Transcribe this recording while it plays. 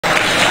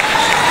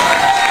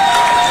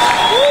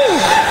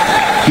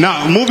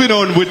Now, moving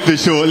on with the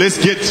show, let's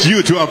get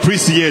you to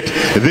appreciate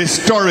the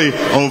story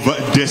of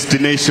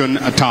Destination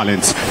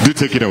Talents. Do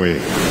take it away.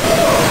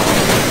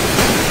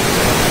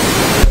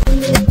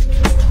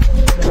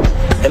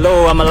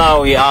 Hello, I'm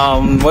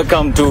Malawi.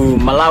 Welcome to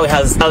Malawi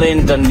Has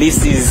Talent, and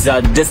this is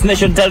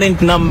Destination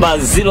Talent number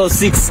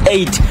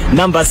 068,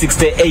 number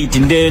 68.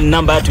 Nde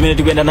number ya tumene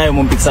tukwenda nayo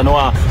mu mpikisano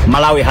wa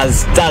Malawi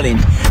Has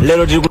Talent.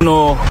 Lero tiri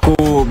kuno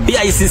ku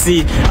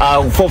BICC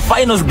for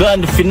finals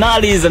grand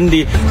finales, and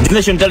the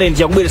Destination Talent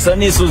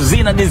yakubweresaniso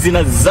zina ndi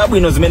zina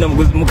zabwino zimene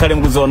mukhale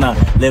mukuzona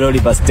lero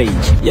lipa stage.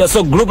 Yeah,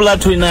 so group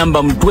latu inayamba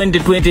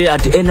 2020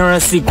 at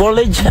NRC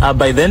College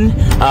by then,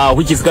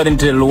 which is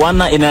currently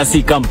Luana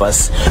NRC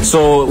campus.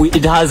 So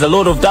it has a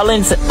lot of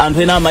talents, and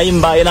ena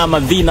maimba, ena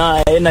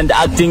mavina, and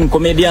acting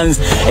comedians,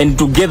 and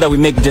together we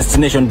make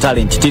Destination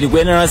Talent. Tiri ku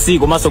NRC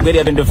komaso ku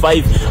area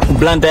 25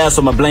 kublanta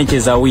yaso ma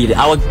branches awiri.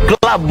 Our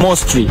club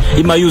mostly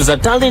ima use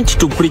talent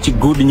to preach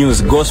good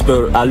news,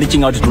 gospel,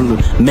 reaching out to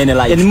many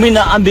lives. And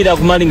mina ambira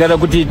kumalingana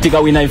kuti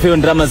tikawina ifeyo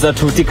drama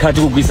zathu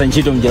tikhati kugwisa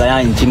ntchito mjira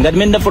yanji. Ngati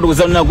menda foto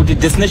kuzaona kuti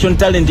Destination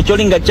Talent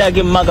cholinga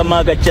chake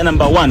maka cha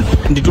number 1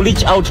 ndi to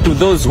reach out to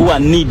those who are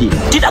needy.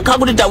 Titakha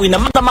kuti tawina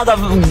maka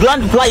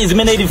grand prize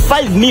mene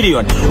 5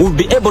 million, we'll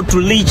be able to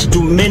reach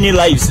to many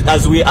lives.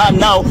 As we are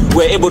now,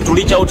 we're able to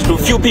reach out to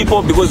few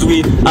people because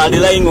we are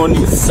relying on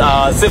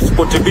self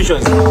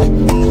contributions.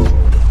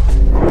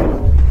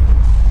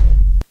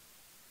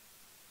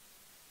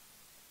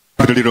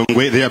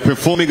 They are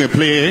performing a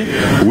play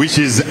which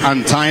is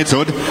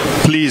untitled.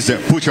 Please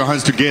put your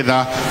hands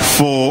together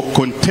for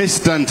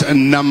contestant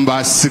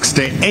number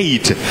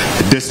 68,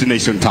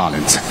 Destination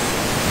Talent.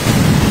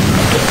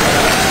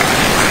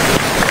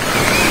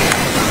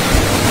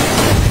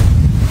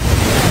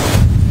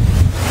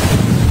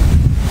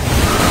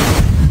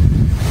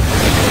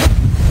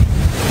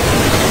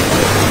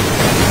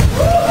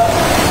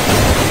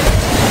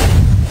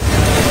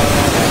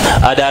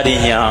 Adari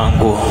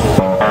nyangu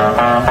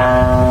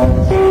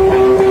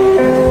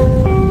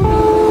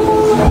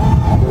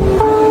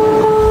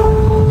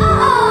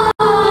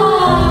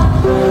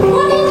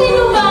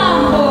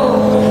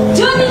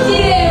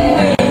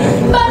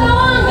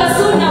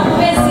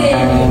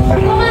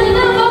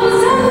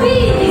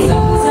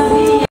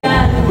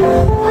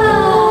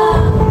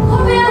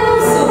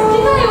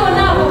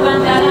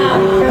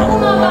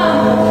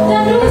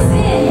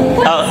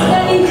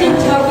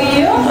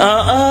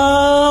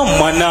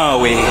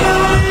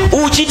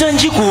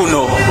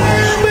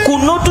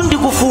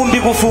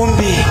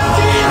kufumbi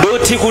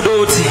doti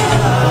kudoti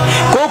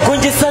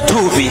kogonjesa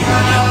tuvi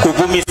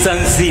kupumisa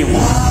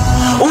nzimu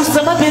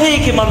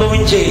usamapereke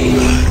malonje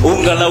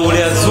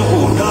ungalaule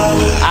azuku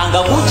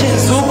angakuche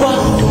nzukwa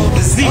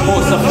zimo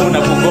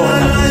usafuna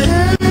kugona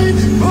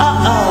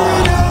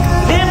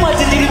nemwa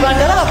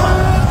tindilipandalapa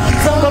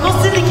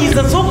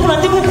zangalosindikiza zokula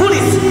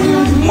ndikukulisa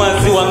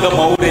mwazi wanga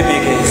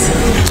mwauremekeza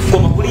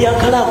koma kuli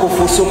yankalako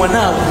fuso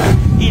mwanawe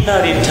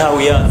inali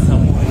nthawi ya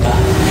samunda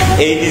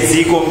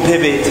eniziko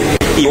mpebete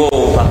iwo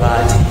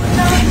pakati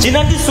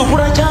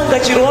chinandisukula changa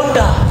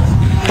chironda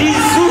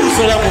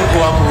ndizunzo la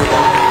muntu wakuda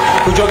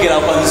kuchokera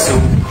kwa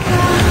nsu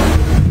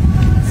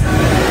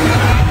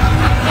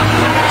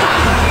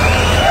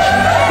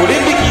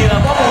kulimbikira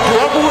kwa muntu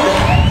wakuda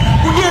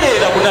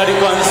kudyerera kunali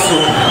kwa nsu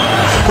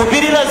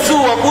kupirira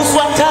zuwa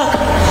kuswa ntaka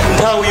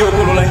nthawi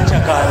yokulula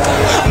nchakata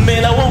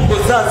mmela wongo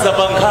zaza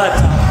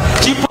pankata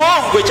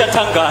chipongwe cha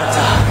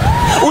tangata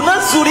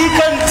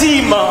unazulika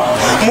mtima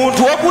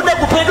muntu wakuda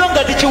kupedwa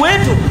ngati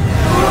chiweto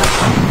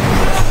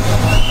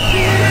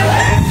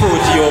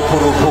mfuti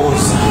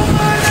yokurupuza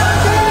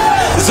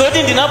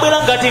zoti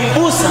ndinabwera ngati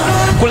mbusa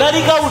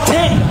kulalika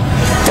utenga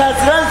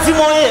tazira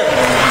mzimu oyera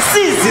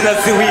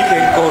sizinaziwike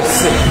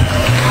nkose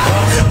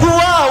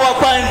kuwawa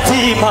kwa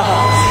mtima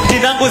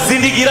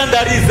ndinangozindikira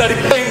ndaliza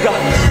lipenga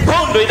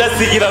pondo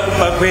idazikira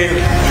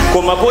kumakwere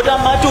koma pota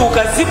mati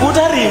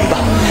ukazikuta rimba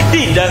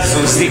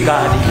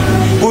ndindazuzikali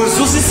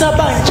kuzuzisa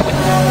banja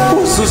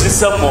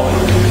kuzuzisa moyo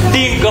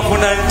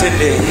ndingafuna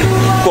ntendere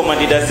koma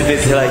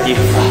ndidazipezera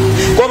chifa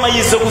koma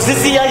izo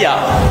kuzisiya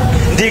yawo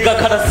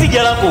ndikakhala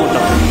sidyala kuno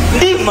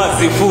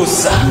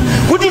ndimazifusa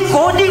kuti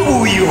kodi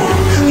uyu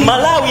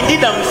Malawi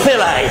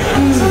ndidamferayi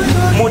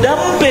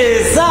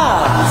mudampeza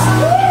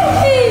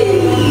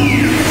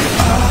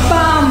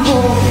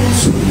Pambo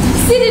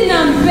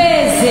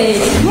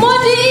sindinampeze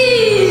moti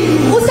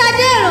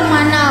usatelo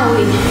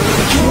mwanawe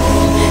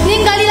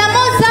ningalila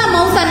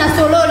mozama usana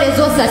solole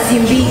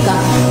zosasimbika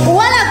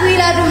wala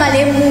kuilatu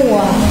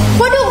malemuwa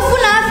kodi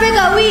ufuna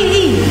Afrika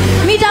wili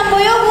mitambo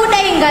yokuda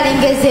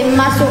ingalengeze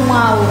mmaso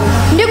mwawo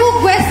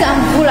ndikugwesa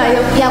mvula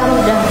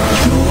yakuda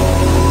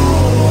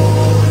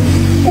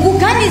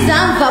ukuganiza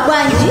mva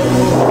bwanji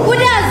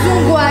kuti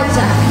azungu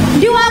aja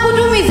ndiwo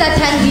akutumiza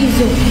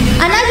thandizo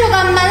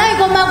anachoka Malawi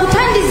koma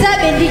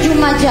kuthandizabe ndi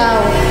chuma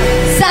chawo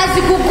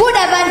sazi kukuda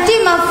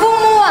pantima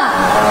mfumuwa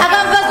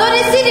akamva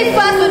zoti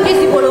silifaso ndi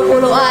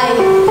zipolopolo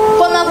ayi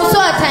koma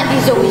kusowa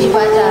thandizo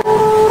kuchipatala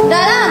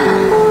ndalama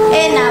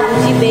ena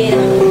akuzibera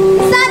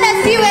sada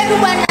siwetu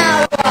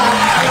bwanawa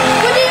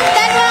kuti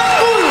mdani wa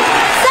mkulu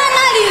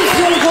sanali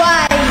mzungu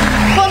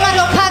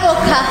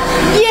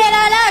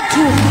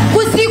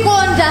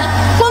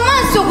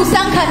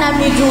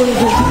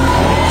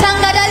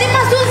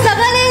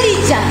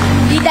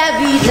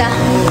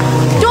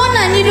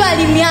nditu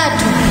alimi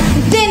athu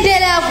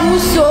mtendere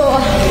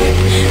akusowa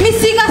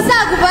misika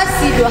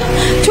sakupasidwa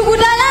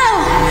thukuta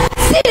lawo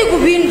sili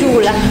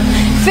kupindula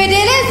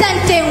fetereza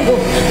mtengo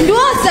ndi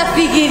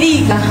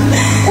osafikirika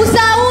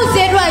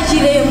usauze edwa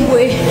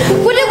Chilembwe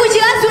kuti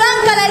kuchilazula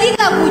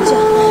nkalalika kucha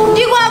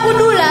ndiko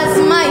akudula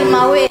azimayi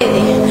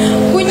mawere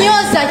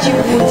kunyoza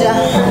chikuta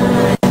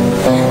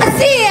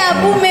asiye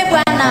apume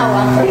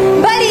bwanawa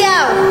mbali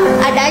yawo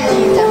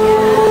adachita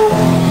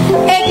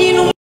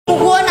edinu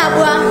mukuona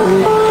bwa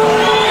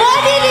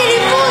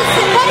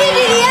kodi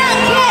lili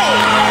yanke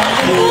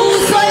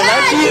Funso la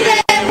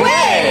Chilembwe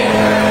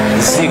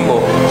Ziko.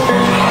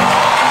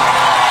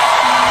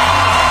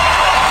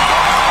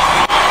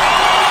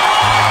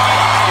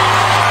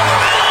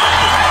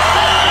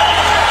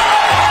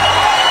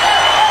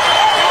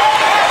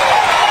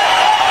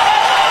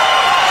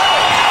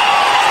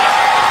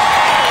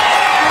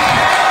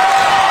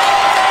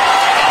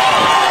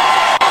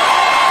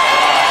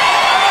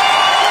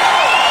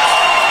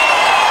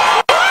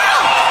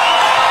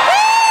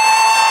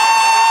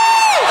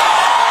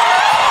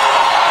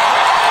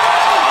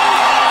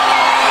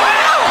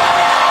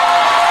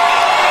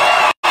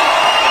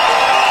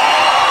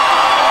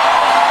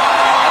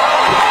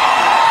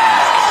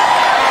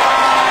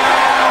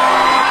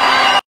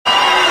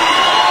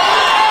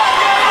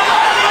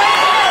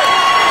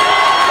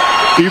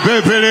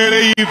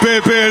 Ipepelele.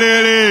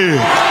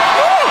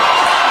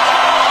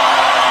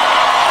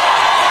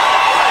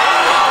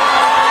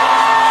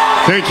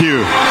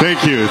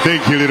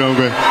 Thank you,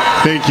 Lilongwe.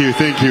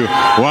 Thank you.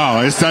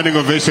 Wow, a standing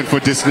ovation for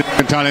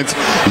Destination Talent.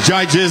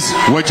 Judges,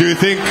 what do you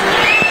think?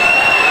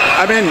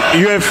 I mean,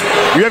 you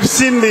have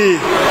seen the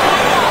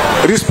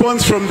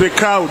response from the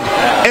crowd.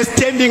 A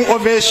standing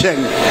ovation.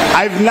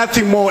 I have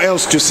nothing more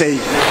else to say.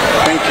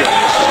 Thank you.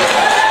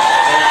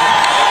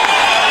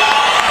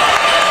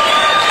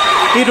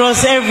 It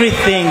was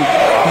everything.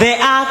 The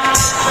act,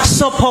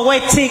 so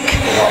poetic.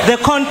 The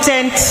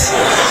content,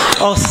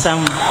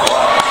 awesome.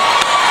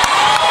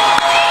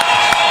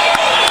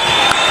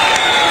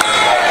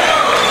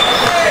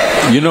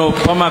 You know,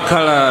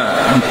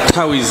 Pamakala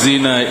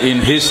Tawizina in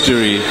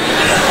history,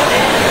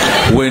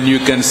 when you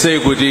can say,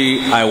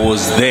 Gudi, I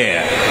was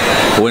there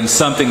when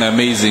something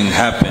amazing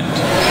happened.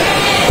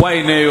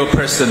 Kwaineo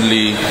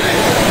personally,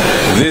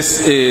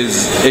 this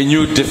is a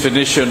new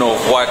definition of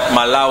what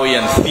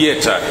Malawian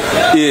theater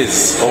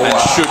is and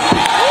should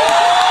be.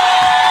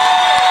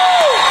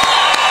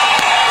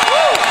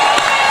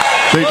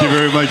 Thank you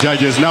very much,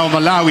 judges. Now,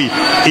 Malawi,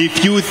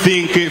 if you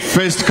think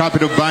First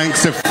Capital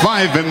Bank's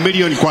 5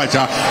 million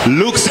kwacha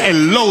looks a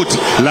lot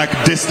like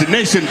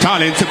Destination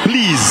Talent,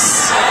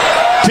 please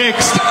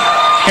text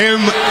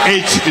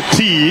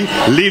MHT,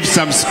 leave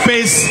some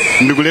space,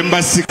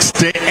 Ngulemba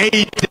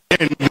 68,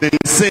 and then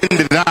send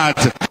that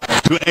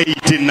to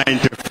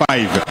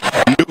 1895.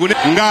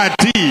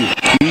 Ngati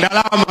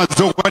ndalama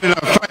zokwanira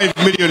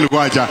 5 million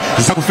kwacha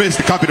za ku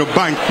First Capital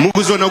Bank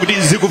mukuzona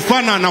kuti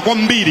zikufana na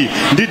kwambiri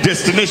ndi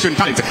Destination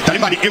Talent.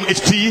 Talemba ni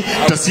MHT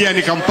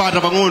tasiyani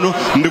kampata pang'ono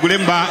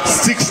ndikulemba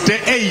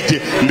 68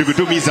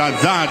 ndikutumiza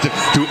that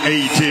to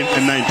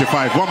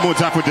 1895. One more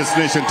time for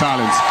Destination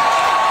Talent.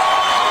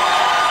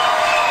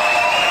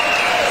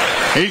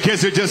 In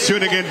case you're just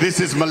tuning in, this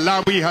is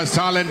Malawi Has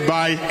Talent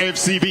by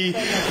FCB,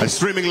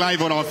 streaming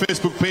live on our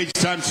Facebook page,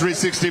 Times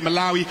 360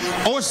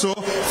 Malawi. Also,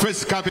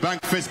 First Capital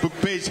Bank Facebook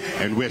page,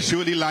 and we're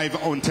surely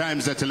live on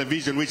Times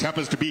Television, which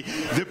happens to be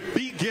the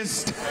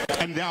biggest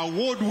and the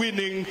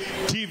award-winning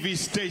TV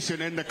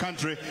station in the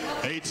country,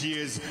 8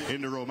 years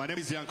in a row. My name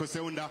is Yanko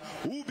Seunda.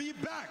 We'll be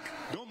back.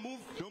 Don't